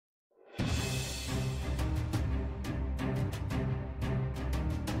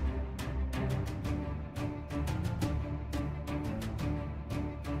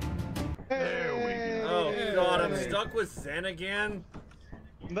There we go. Oh god, I'm stuck with Zen again.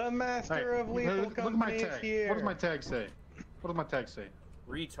 The master of lethal Look at my company is tag. here. What does my tag say? What does my tag say?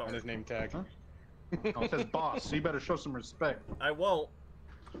 On Retard. his name tag. Huh? Oh, it says boss, so you better show some respect. I won't.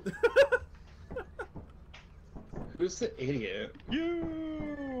 Who's the idiot?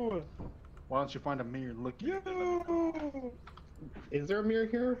 You! Why don't you find a mirror and look? You! Is there a mirror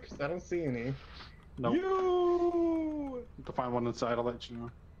here? Because I don't see any. No. You! To find one inside, I'll let you know.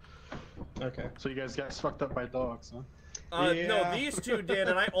 Okay. So you guys got fucked up by dogs, huh? No, Yeah. these two did,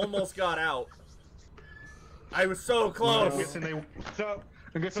 and I almost got out. I was so close. I'm guessing they. So,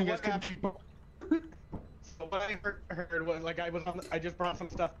 I'm guessing you what guys couldn't keep up. so what I heard was like I just brought some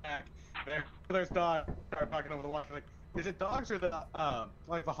stuff back. And there's dogs started talking over the wall. Like, is it dogs or the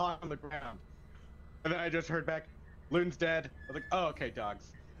like the hawk on the ground? And then I just heard back, Loon's dead. I was like, oh okay,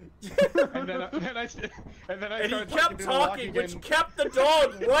 dogs. and then I started And he kept to the talking, which walkie-when- kept the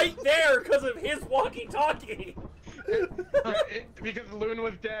dog right there because of his walkie-talkie. because Loon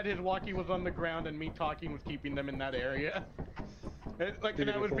was dead, his walkie was on the ground, and me talking was keeping them in that area. And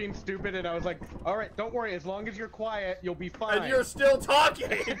I was being stupid, and I was like, "All right, don't worry. As long as you're quiet, you'll be fine." And you're still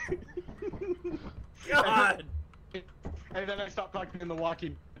talking. God. And then I stopped talking in the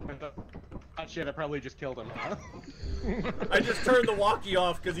walkie. And thought, oh shit! I probably just killed him. Huh? I just turned the walkie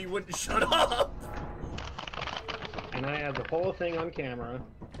off because he wouldn't shut up. And I have the whole thing on camera.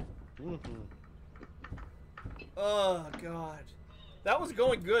 Oh god. That was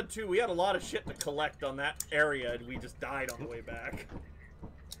going good too. We had a lot of shit to collect on that area and we just died on the way back.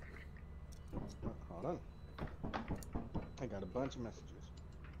 Hold on. I got a bunch of messages.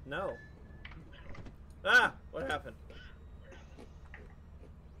 No. Ah! What happened?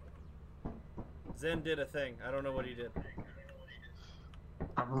 Zen did a thing. I don't know what he did.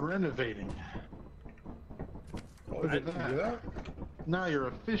 I'm renovating. Oh, Look at did you that. do that? Now you're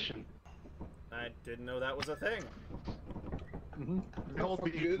efficient. I didn't know that was a thing. Hold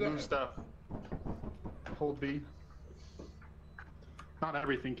B fuck you to do move that? stuff. Hold B. Not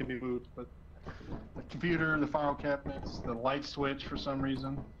everything can be moved, but the computer, the file cabinets, the light switch for some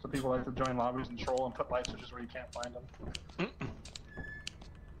reason. So people like to join lobbies and troll and put light switches where you can't find them.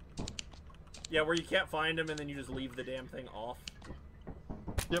 Yeah, where you can't find him and then you just leave the damn thing off.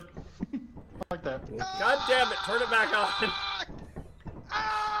 Yep. Like that. God damn it, turn it back on.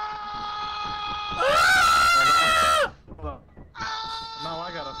 Hold on. Now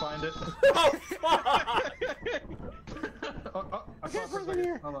I gotta find it. Oh, fuck! I Can't thought for a breathe in second.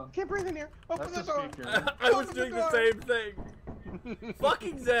 here. Hold on. Can't breathe in here. Open That's the the door. speaker. I was doing the same thing.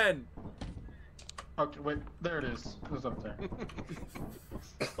 Fucking Zen. Okay, wait. There it is. It was up there.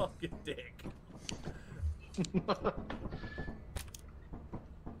 Fucking dick.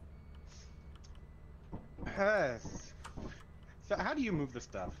 Yes. So how do you move the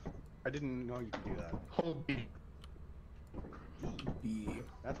stuff? I didn't know you could do that. Hold B. B.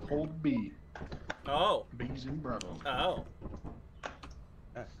 That's Hold B. Oh. B's in Bravo. Oh.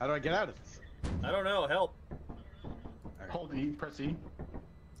 How do I get out of this? I don't know, help. Hold E. Press E.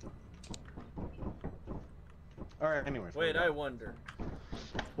 All right. Anyways. Wait, I wonder.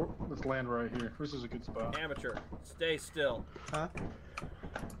 Let's land right here. This is a good spot. Amateur, stay still. Huh?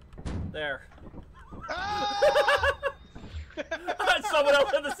 There. Ah! Someone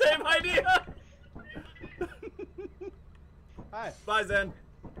else had the same idea! Hi. Bye, Zen.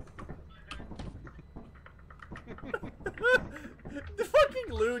 The fucking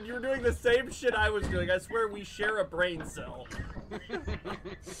Loon, you were doing the same shit I was doing. I swear we share a brain cell.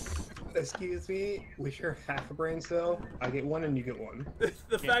 Excuse me, we share half a brain cell. I get one and you get one.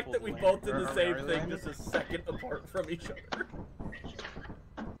 The fact that we land. both did Are the we same already thing landing? just a second apart from each other.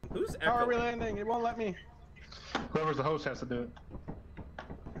 Who's How are we echoing? landing? It won't let me. Whoever's the host has to do it.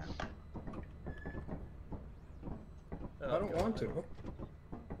 Oh, I don't want to.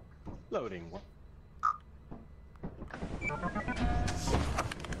 Loading.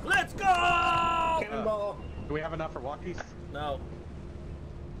 Let's go! Cannonball! Do we have enough for walkies? No.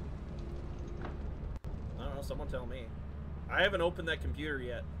 I don't know, someone tell me. I haven't opened that computer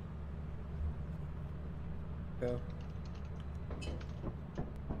yet. Yeah.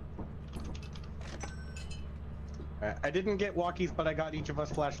 I didn't get walkies, but I got each of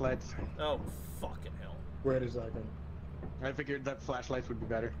us flashlights. Oh, fucking hell. Wait a second. I figured that flashlights would be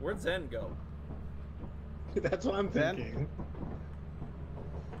better. Where'd Zen go? That's what I'm Then- thinking.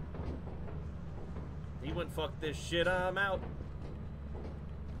 He went, fuck this shit, I'm out.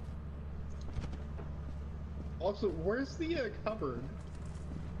 Also, where's the cupboard?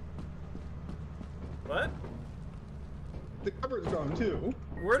 What? The cupboard's gone too.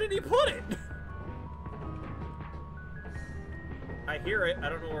 Where did he put it? I hear it. I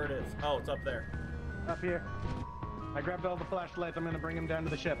don't know where it is. Oh, it's up there. Up here. I grabbed all the flashlights. I'm gonna bring them down to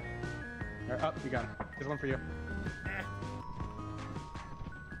the ship. Up, you got it. There's one for you.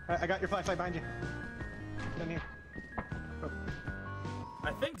 Eh. I got your flashlight behind you. Down here. Oh.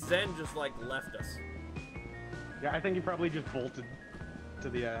 I think Zen just, like, left us. Yeah, I think he probably just bolted to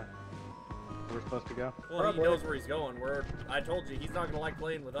the, where we're supposed to go. Well, Probably. he knows where he's going. I told you, he's not gonna like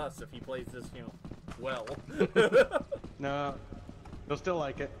playing with us if he plays this, you know, well. No, he'll still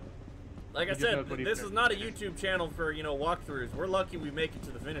like it. Like I He just said, knows what he's this is doing. not a YouTube channel for, you know, walkthroughs. We're lucky we make it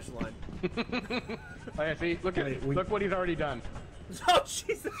to the finish line. Oh yeah, see, look Wait, we- look what he's already done. Oh,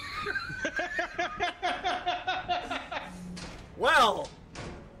 Jesus! Well!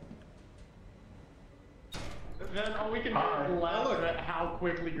 Then all we can do is laugh at how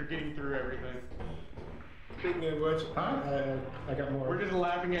quickly you're getting through everything. Speaking of which, I got more. We're just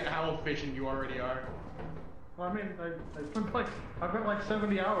laughing at how efficient you already are. Well, I mean, I've got like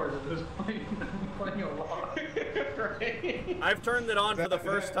 70 hours at this point. I'm playing a lot. Right? I've turned it on for the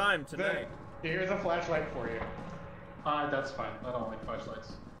first time tonight. Here's a flashlight for you. That's fine. I don't like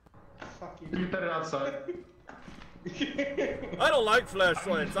flashlights. Fuck You can put it outside. I don't like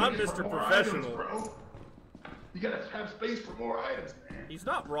flashlights. I'm Mr. More Professional. items, bro. You gotta have space for more items, man. He's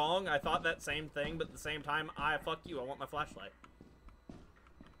not wrong. I thought that same thing, but at the same time, fuck you. I want my flashlight.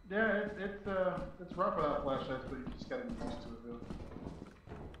 Yeah, it's rough without flashlights, but you just gotta get used to it, really.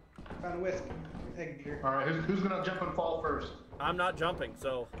 Found a whisk. Egg deer. All right, who's gonna jump and fall first? I'm not jumping,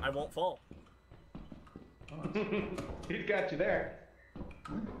 so I won't fall. He's got you there.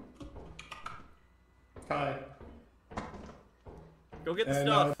 Hi. Go get the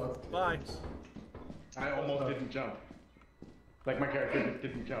No, stuff. Bye. I almost didn't jump. Like my character just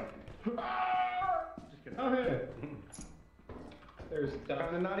didn't jump. Just kidding. Oh, hey. There's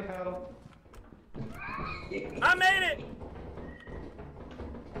Found a naughty paddle. I made it!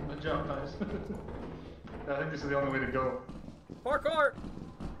 Good job, guys. I think this is the only way to go. Parkour!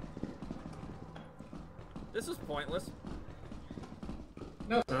 This is pointless.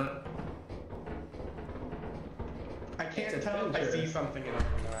 No, it's not. I can't It's tell if I adventure. see something in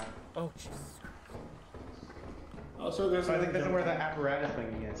that. Oh, Jesus. Also, there's. So I think that's where the apparatus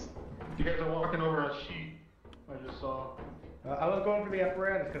thing is. You guys are walking over a sheet. I just saw. I was going for the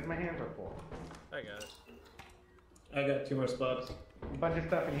apparatus because my hands are full. I got it. I got 2 more spots. A bunch of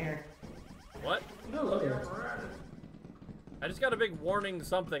stuff in here. What? No, look here. I just got a big warning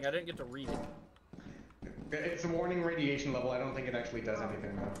something. I didn't get to read it. It's a warning radiation level. I don't think it actually does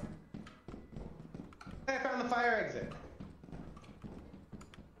anything though. Hey, I found the fire exit.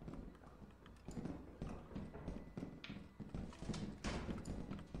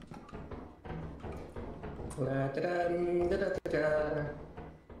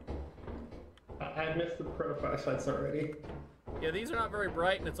 I missed the pro flashlights already. Yeah, these are not very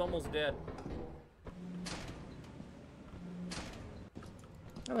bright and it's almost dead.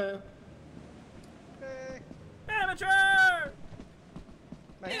 Hello. Hey. Amateur!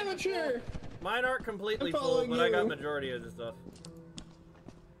 Amateur! Mine aren't completely I'm full, following but I got you. majority of the stuff.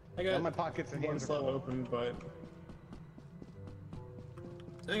 I Well, got my pockets and one hands are slot full. open, but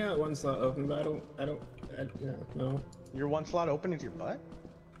I got one slot open, but I don't no. Your one slot open is your butt?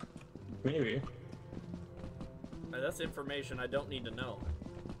 Maybe. That's information I don't need to know.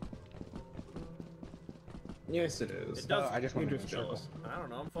 Yes, it is. It does. I just You're want to just circle. jealous. I don't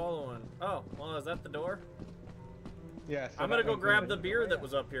know. I'm following. Oh, well, is that the door? Yeah. So I'm gonna that go one's grab in. the beer that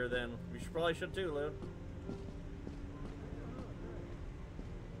was up here then. We probably should too, Lou.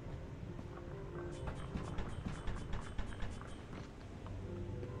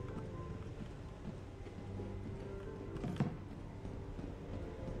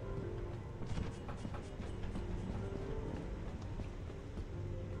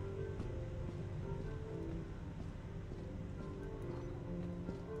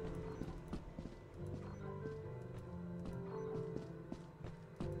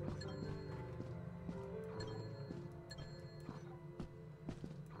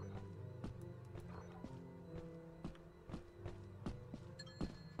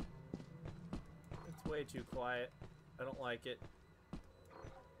 It's way too quiet. I don't like it.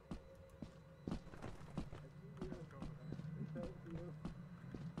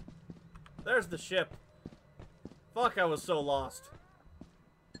 There's the ship. Fuck, I was so lost.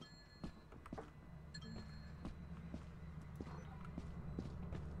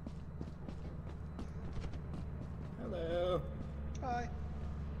 Hello. Hi.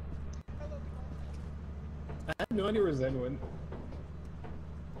 I have no idea where Zen went.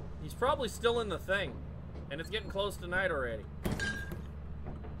 He's probably still in the thing. And it's getting close to night already.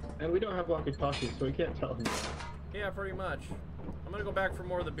 And we don't have walkie-talkies, so we can't tell him that. Yeah, pretty much. I'm I'm gonna go back for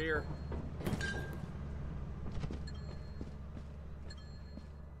more of the beer.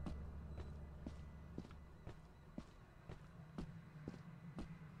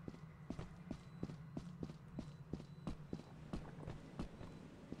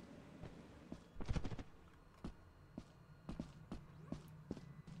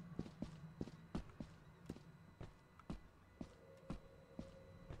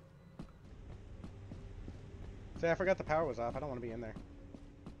 See, I forgot the power was off. I don't want to be in there.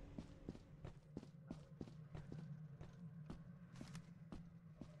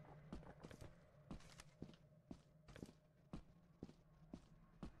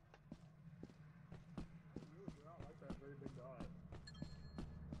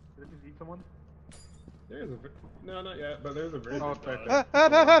 Did it just eat someone? There's a no, not yet, but there's a very Oh, big it's right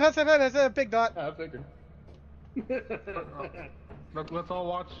dot. there. That's a big dot. I figured. Let's all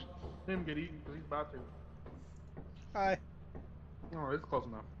watch him get eaten because he's about to. Hi. Oh, it's close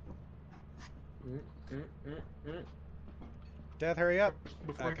enough. Death, hurry up.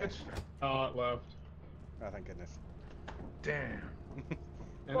 Before Okay. it gets... Left. Oh, thank goodness. Damn.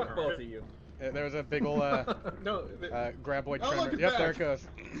 And Fuck right. both of you. There was a big ol' No. graboid Oh, tremor. look at Yep, that. there it goes.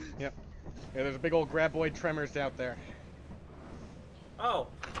 Yep. Yeah, there's a big old graboid tremors out there. Oh,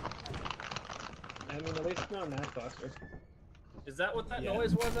 I mean, at least it's not an ass buster. is that what that Yeah.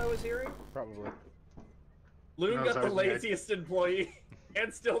 noise was I was hearing? Probably. Loon No, got that the was the egg. laziest employee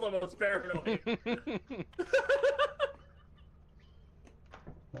and still the most paranoid.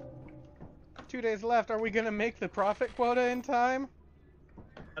 2 days left. Are we gonna make the profit quota in time?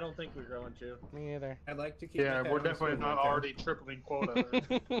 I don't think we're going to. Me either. I'd like to keep. Yeah, my we're head on a definitely swivel not there. already tripling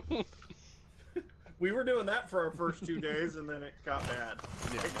quota. We were doing that for our first 2 days, and then it got bad.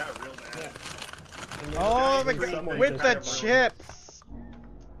 Yeah. It got real bad. Yeah. And then Oh, when the someone with the just- chips.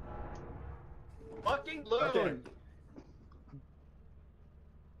 Fucking Okay. Loon!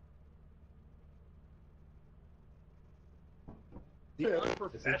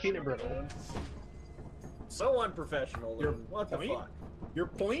 This is peanut brittle. So unprofessional, Your Loon. What the point? fuck? Your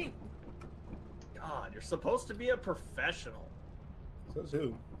point? God, you're supposed to be a professional. Says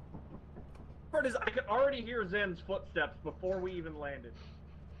who? Part is, I could already hear Zen's footsteps before we even landed.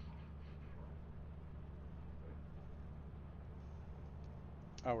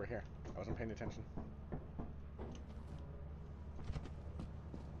 Oh, we're here. I wasn't paying attention.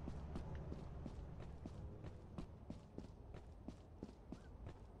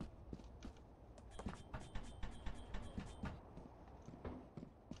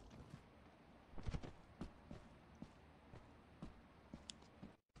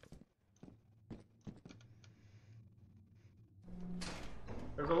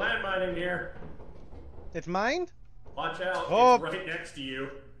 There's a landmine in here. It's mine? Watch out, Oh. it's right next to you.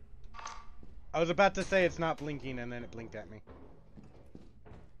 I was about to say it's not blinking, and then it blinked at me.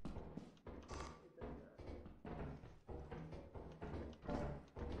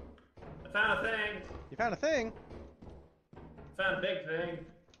 I found a thing. You found a thing? Found a big thing.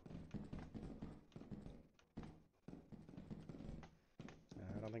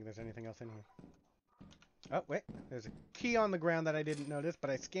 I don't think there's anything else in here. Oh, wait. There's a key on the ground that I didn't notice, but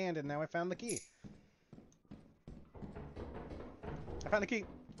I scanned and now I found the key. I found the key.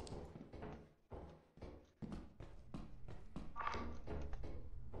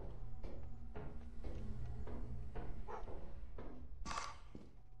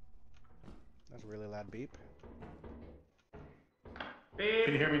 That's a really loud beep. Beep.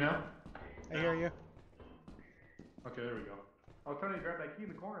 Can you hear me now? I hear you. Okay, there we go. I was trying to grab that key in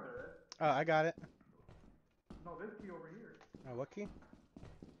the corner there, Ed. Oh, I got it. No, this key over here. Oh, what key?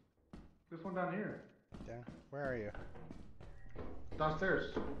 This one down here. Down. Where are you?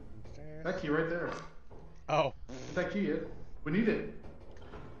 Downstairs. Upstairs. That key right there. Oh. Get that key, Ed. We need it.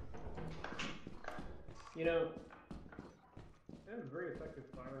 You know, that is a very effective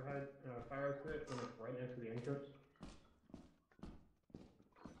fire switch when it's right next to the entrance.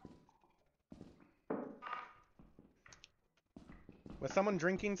 Was someone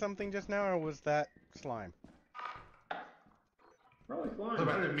drinking something just now, or was that slime? Probably It flying.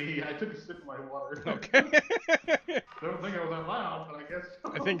 might have been me. I took a sip of my water. Okay. I don't think I was that loud, but I guess.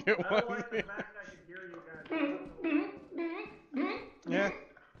 I think it I don't was. like the fact I can hear you guys. Yeah.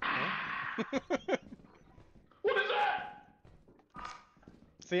 What is that?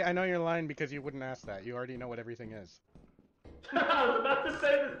 See, I know you're lying because you wouldn't ask that. You already know what everything is. I was about to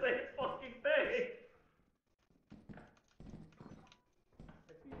say the same fucking thing.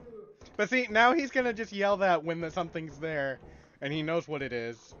 But see, now he's gonna just yell that when something's there, and he knows what it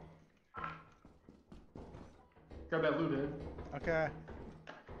is. Grab that loot, Ed. Okay.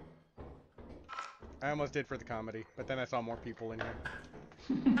 I almost did for the comedy, but then I saw more people in here.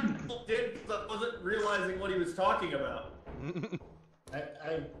 Did wasn't realizing what he was talking about.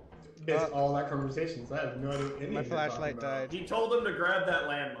 I missed all that conversation, so I have no idea what any My of you're talking flashlight about. died. He told him to grab that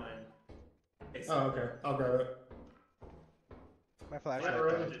landmine. Oh, okay. I'll grab it. My Yeah, flashlight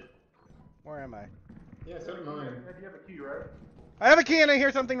right. died. Where am I? Yeah, so did mine. You have a key, right? I have a key and I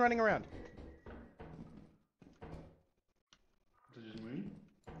hear something running around. Is it just me?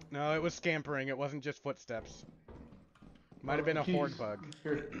 No, it was scampering. It wasn't just footsteps. Might have been a Keys. horde bug.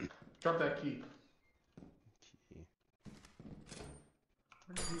 Here, drop that key. Key.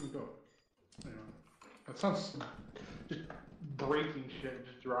 Where did you go? Hang on. That sounds just breaking shit and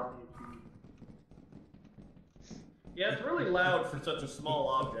just dropping a key. Yeah, it's really loud for such a small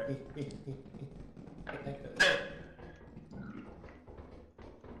object.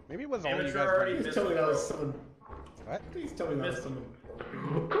 Maybe it was all you Amateur guys. already running. Please tell me that was someone. What? Please tell me that was Missed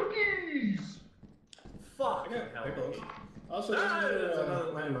someone. Cookies! Fuck. I got hell. pickles. Also, Ah, there's there's another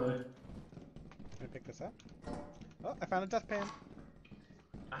another landmine. Can I pick this up? Oh, I found a dustpan.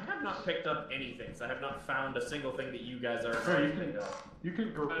 I have not picked up anything, so I have not found a single thing that you guys are Hey, trying you to pick can, up. you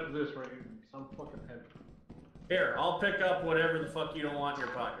can grab this right here. Some fucking heavy. Here, I'll pick up whatever the fuck you don't want in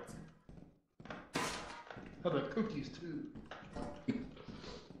your pockets. Oh, the cookies too. I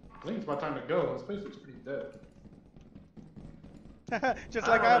think it's about time to go. This place looks pretty dead. Just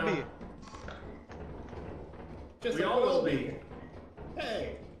I like don't I'll know. be. Just We like all will Wilby. be.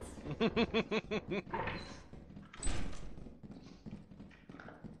 Hey.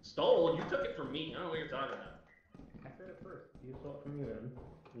 Stole? You took it from me. I don't know what you're talking about. I said it first. You stole it from me then.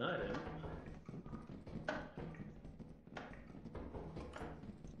 No, I didn't.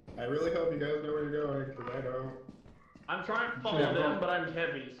 I really hope you guys know where you're going, because I don't. I'm trying to follow Yeah, them, bro. but I'm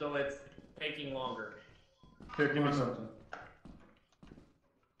heavy, so it's taking longer. Here, give me something.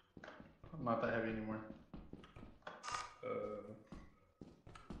 I'm not that heavy anymore.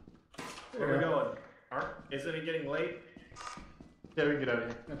 Where are we going? Isn't it getting late? Yeah, we can get out of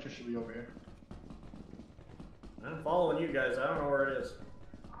here. That should be over here. I'm following you guys. I don't know where it is.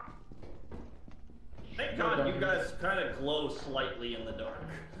 Thank God you guys kind of glow slightly in the dark.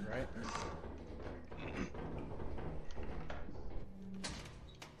 Right?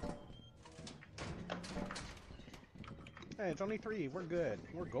 Hey, it's only 3. We're good.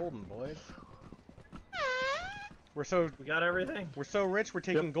 We're golden, boys. We're so We got everything? rich. We're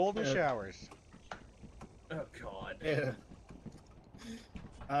taking golden Yeah. showers. Oh God. Yeah.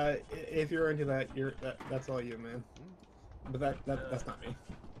 If you're into that, that's all you, man. But that's not me.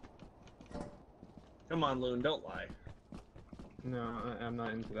 Come on, Loon, don't lie. No, I'm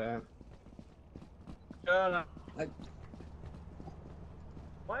not into that. No. I-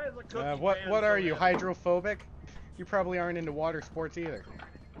 Why is the cookie What pan are so you, heavy? hydrophobic? You probably aren't into water sports either.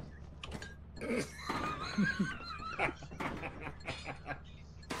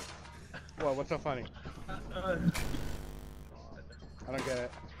 Well, what's so funny? God. I don't get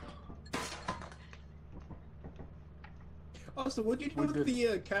it. Also, what'd you do We with did.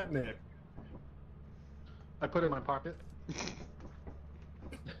 the cabinet? I put it in my pocket.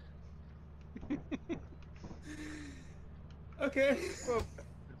 Okay. Well,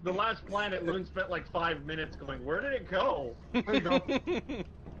 the last planet, Loon spent like 5 minutes going, where did it go? There you go.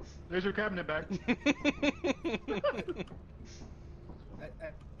 There's your cabinet back.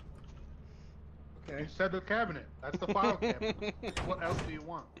 Okay. You said the cabinet. That's the file cabinet. What else do you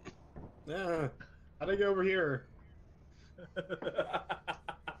want? How'd I get over here?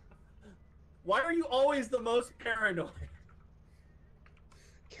 Why are you always the most paranoid?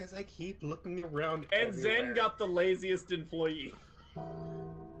 Because I keep looking around. And Zen everywhere. got the laziest employee.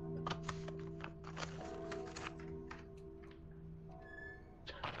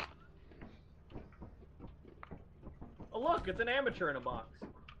 Oh look, it's an amateur in a box.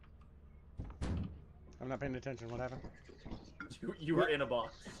 I'm not paying attention. What happened? You were in a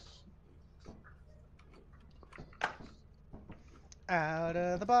box. Out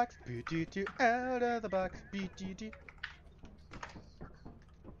of the box. Boo-doo-doo. Out of the box. Boo-doo-doo.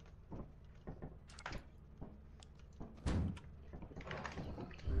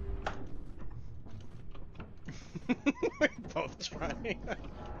 We're both trying.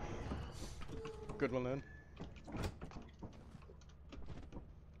 Good one, then.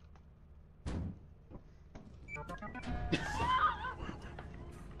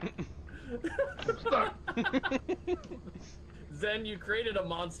 I'm stuck. Zen, you created a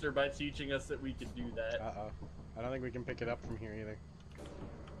monster by teaching us that we could do that. Uh-oh. I don't think we can pick it up from here either.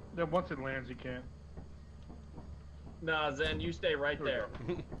 Then once it lands, you can't. Nah, Zen, you stay right There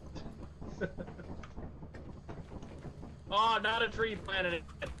there. Oh, not a tree planted.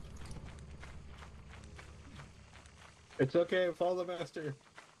 It's okay, follow the master.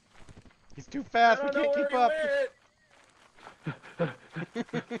 He's too I fast, we don't know can't where keep he up.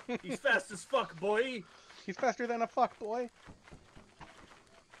 went. He's fast as fuck, boy. He's faster than a fuck boy.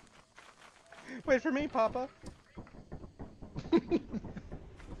 Wait for me, Papa.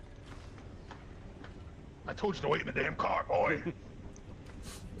 I told you to wait in the damn car, boy.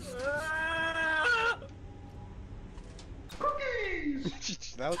 Ah!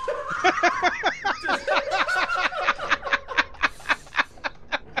 Cookies! That was...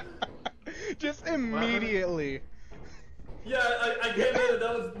 Just immediately. Yeah, I came in and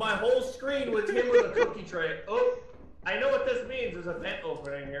that was my whole screen with him with a cookie tray. Oh, I know what this means. There's a vent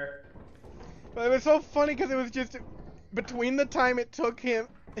opening here. But it was so funny because it was just between the time it took him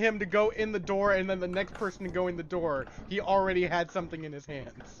to go in the door and then the next person to go in the door, he already had something in his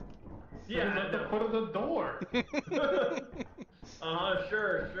hands. Yeah, At the foot of the door.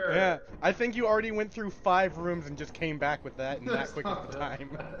 sure. Yeah, I think you already went through 5 rooms and just came back with that in that quick of a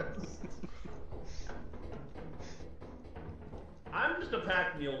time. I'm just a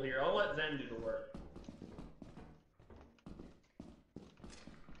pack mule here. I'll let Zen do the work.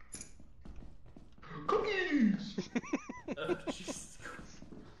 Cookies! Jesus Christ.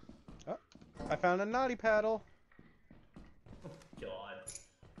 Oh, I found a naughty paddle. God.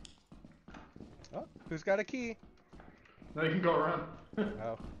 Oh, who's got a key? Now you can go around.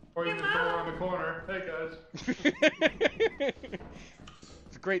 Oh. Or you can just go around the corner. Hey guys.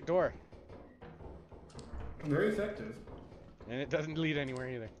 It's a great door. Very effective. And it doesn't lead anywhere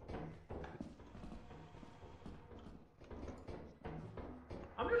either.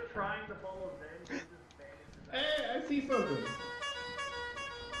 I'm just trying to follow Zen. Hey, I see something.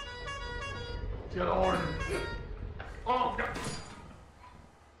 Get on. Oh god.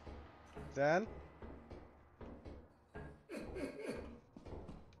 Dan?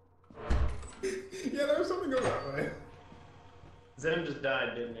 Yeah, there was something going that way. Zen just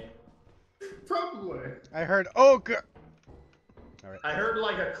died, didn't he? Probably. I heard, oh god! Alright. I heard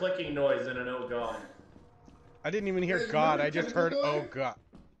like a clicking noise and an oh god. I didn't even hear Hey, God, remember I just Tentacle heard, Boy? oh god.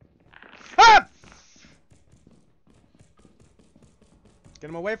 Ah! Get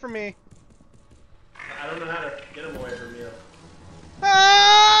him away from me. I don't know how to get him away from you.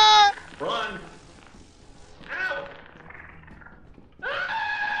 Ah! Run! Ow!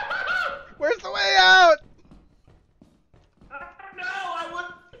 Ah! Where's the way out? No, I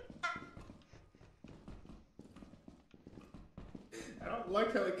wouldn't. I don't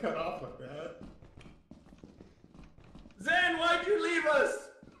like how they cut off like that. Zen, why'd you leave us?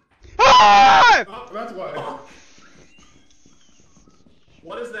 Ah! Oh, that's why.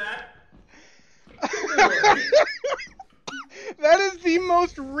 What is that? That is the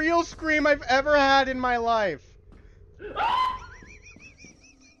most real scream I've ever had in my life.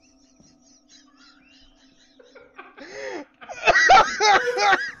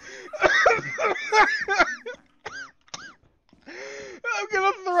 I'm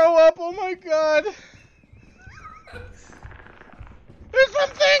gonna throw up, oh my god. There's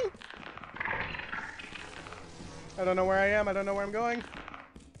something! I don't know where I am, I don't know where I'm going.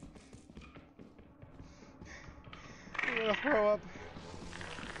 I'm gonna throw up.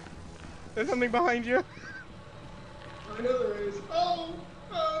 There's something behind you. I know there is. Oh!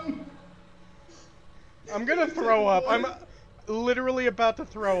 I'm gonna throw up. I'm literally about to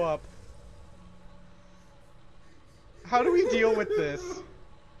throw up. How do we deal with this?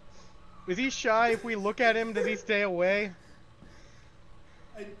 Is he shy? If we look at him, does he stay away?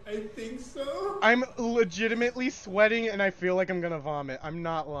 I think so. I'm legitimately sweating and I feel like I'm gonna vomit. I'm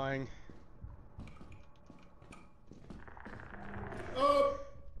not lying. Oh!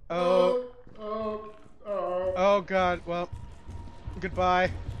 Oh. Oh! Oh! Oh god, well.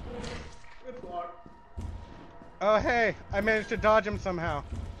 Goodbye. It's locked. Oh hey, I managed to dodge him somehow.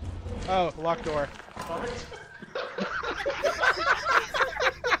 Oh, locked door. God.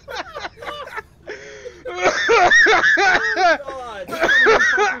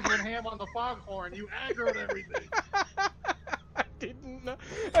 Fuckers went ham on the foghorn. You aggroed everything.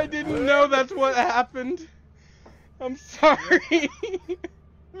 I didn't know that's what happened. I'm sorry.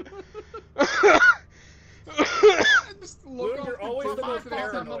 Just Luke, off you're the always the most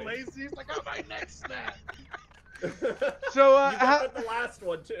podcast, I'm the paranoid. laziest. I got my neck snapped. So, You got that the last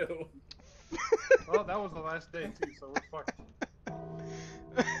one too. Well, that was the last day too, so we're fucked.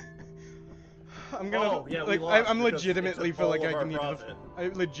 I'm gonna Oh, yeah, we like lost I'm because legitimately it's a feel like toll of I our need to. profit. I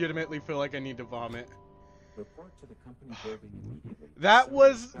legitimately feel like I need to vomit. Report to the company building immediately. That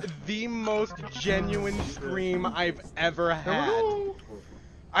was the most genuine scream I've ever had.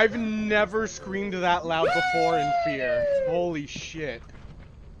 I've never screamed that loud before in fear. Holy shit.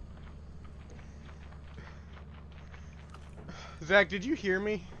 Zach, did you hear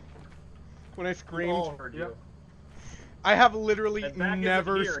me when I We screamed? all heard you. I have literally And Zach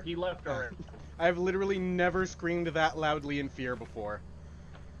never. isn't here. He left already. I have literally never screamed that loudly in fear before.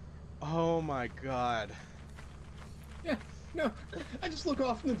 Oh my god. Yeah, no. I just look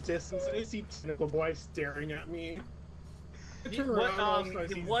off in the distance and I see Tentacle Boy staring at me. I turn around and all of a sudden I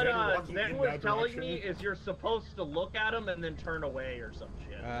see What Zen walking Zen in was that telling direction. me is you're supposed to look at him and then turn away or some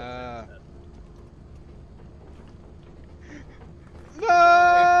shit.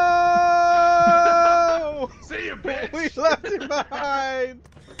 No! See you, bitch! We left him behind!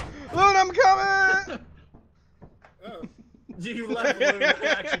 Loon, I'm coming! Oh. You left Loon. I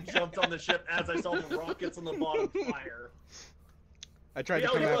actually jumped on the ship as I saw the rockets on the bottom fire. I tried to Yeah,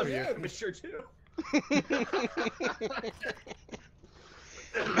 come you after left you. Mr. Two.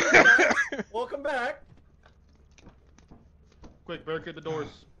 Welcome back. Quick, barricade the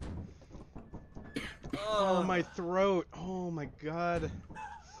doors. Oh, my throat. Oh my god.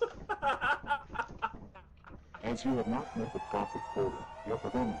 As you have not met the profit quota, your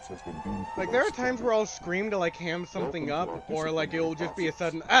performance has been deemed Like, below there are standard. times where I'll scream to, like, ham something Welcome up, to our or, like, it'll disciplinary just be a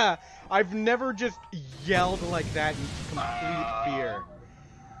process. sudden, ah! I've never just yelled like that in complete fear.